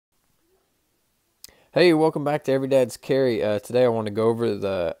Hey, welcome back to Every Dad's Carry. Today I want to go over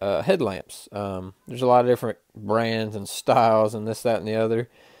the headlamps. There's a lot of different brands and styles and this, that, and the other.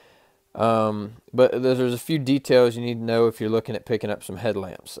 But there's a few details you need to know if you're looking at picking up some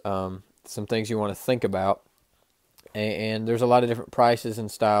headlamps. Some things you want to think about. And there's a lot of different prices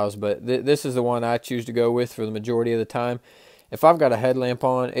and styles, but this is the one I choose to go with for the majority of the time. If I've got a headlamp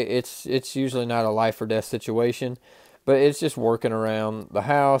on, it's usually not a life or death situation. But it's just working around the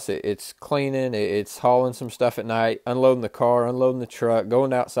house. It's cleaning. It's hauling some stuff at night, unloading the car, unloading the truck,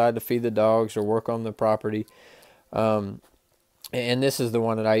 going outside to feed the dogs or work on the property. And this is the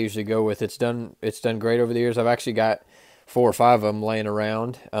one that I usually go with. It's done great over the years. I've actually got 4 or 5 of them laying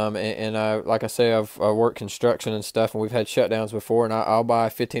around. And I, like I say, I've worked construction and stuff, and we've had shutdowns before. And I'll buy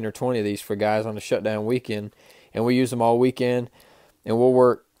 15 or 20 of these for guys on a shutdown weekend, and we use them all weekend. And we'll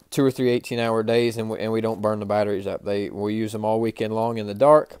work 2 or 3 18-hour days, and we don't burn the batteries up. We use them all weekend long in the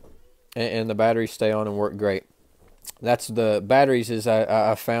dark, and the batteries stay on and work great. That's the batteries is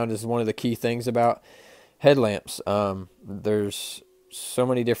I found is one of the key things about headlamps. There's so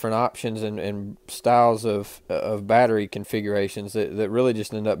many different options and styles of battery configurations that really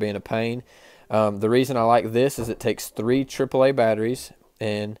just end up being a pain. The reason I like this is it takes 3 AAA batteries,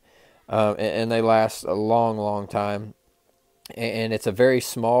 and they last a long time. And it's a very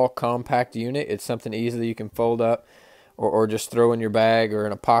small, compact unit. It's something easily you can fold up or just throw in your bag or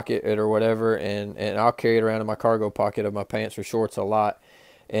in a pocket or whatever. And I'll carry it around in my cargo pocket of my pants or shorts a lot.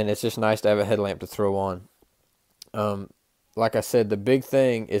 And it's just nice to have a headlamp to throw on. Like I said, the big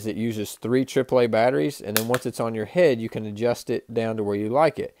thing is it uses 3 AAA batteries. And then once it's on your head, you can adjust it down to where you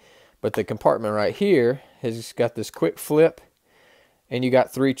like it. But the compartment right here has got this quick flip, and you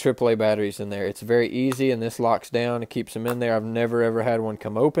got 3 AAA batteries in there. It's very easy, and this locks down. It keeps them in there. I've never, ever had one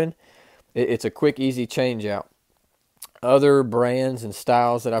come open. It's a quick, easy change out. Other brands and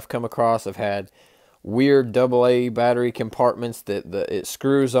styles that I've come across have had weird AA battery compartments that it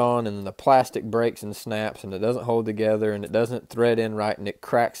screws on, and the plastic breaks and snaps, and it doesn't hold together, and it doesn't thread in right, and it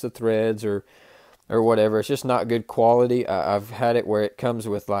cracks the threads or whatever. It's just not good quality. I've had it where it comes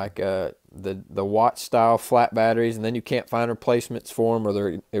with like the watch style flat batteries, and then you can't find replacements for them, or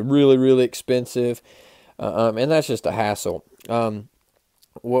they're really expensive, and that's just a hassle.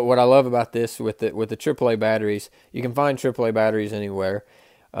 What I love about this with the AAA batteries, you can find AAA batteries anywhere,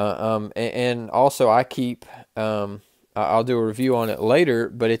 and also I keep I'll do a review on it later,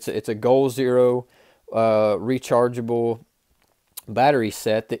 but it's a Goal Zero rechargeable battery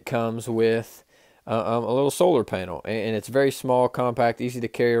set that comes with a little solar panel, and it's very small, compact, easy to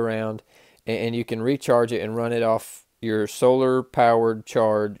carry around, and you can recharge it and run it off your solar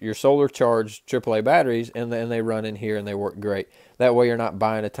charged AAA batteries, and then they run in here and they work great. That way you're not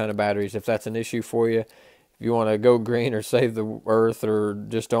buying a ton of batteries if that's an issue for you. If you want to go green or save the earth, or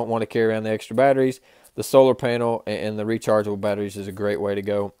just don't want to carry around the extra batteries, the solar panel and the rechargeable batteries is a great way to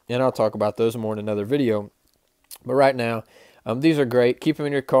go, and I'll talk about those more in another video. But right now, these are great. Keep them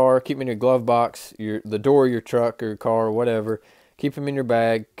in your car, keep them in your glove box, the door of your truck or your car or whatever. Keep them in your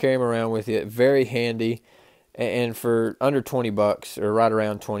bag, carry them around with you. Very handy, and for under 20 bucks or right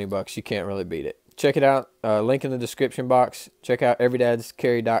around 20 bucks, you can't really beat it. Check it out. Link in the description box. Check out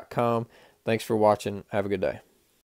everydadscarry.com. Thanks for watching. Have a good day.